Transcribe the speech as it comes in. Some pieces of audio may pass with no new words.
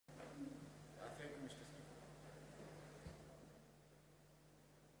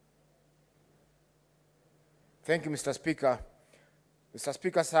Thank you, Mr. Speaker. Mr.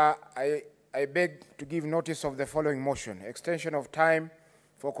 Speaker, sir, I beg to give notice of the following motion. Extension of time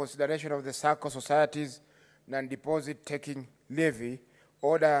for consideration of the SACCO Societies Non-Deposit Taking Levy,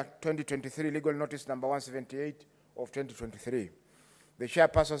 Order 2023, Legal Notice number 178 of 2023. The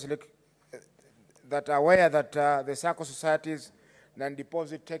chairpersons that are aware that the SACCO Societies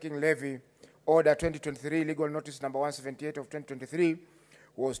Non-Deposit Taking Levy, Order 2023, Legal Notice number 178 of 2023,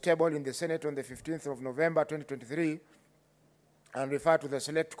 was tabled in the Senate on the 15th of November 2023 and referred to the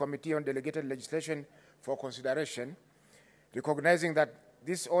Select Committee on Delegated Legislation for consideration, recognizing that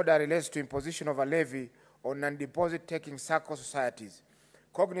this order relates to imposition of a levy on non-deposit taking SACCO societies.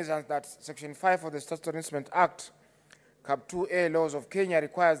 Cognizant that Section 5 of the Statutory Instrument Act, Cap 2A laws of Kenya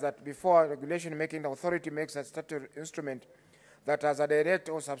requires that before a regulation-making authority makes a statutory instrument that has a direct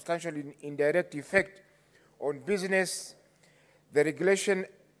or substantial indirect effect on business, the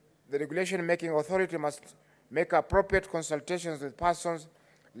regulation-making authority must make appropriate consultations with persons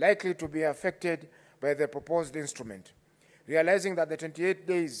likely to be affected by the proposed instrument. Realizing that the 28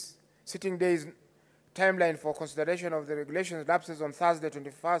 days, sitting days timeline for consideration of the regulations lapses on Thursday,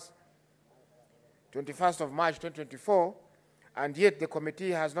 21st of March 2024, and yet the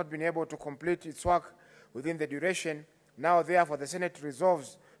committee has not been able to complete its work within the duration, now therefore the Senate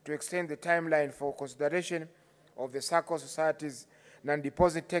resolves to extend the timeline for consideration of the SACCO Societies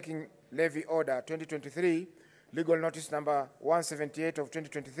Non-Deposit Taking Levy Order 2023, Legal Notice number 178 of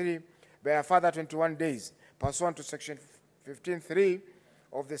 2023, by a further 21 days, pursuant to Section 15(3)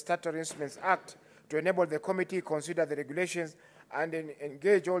 of the Statutory Instruments Act, to enable the committee to consider the regulations and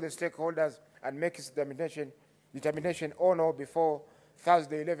engage all the stakeholders and make its determination on or before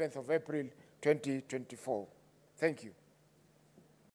Thursday, 11th of April, 2024. Thank you.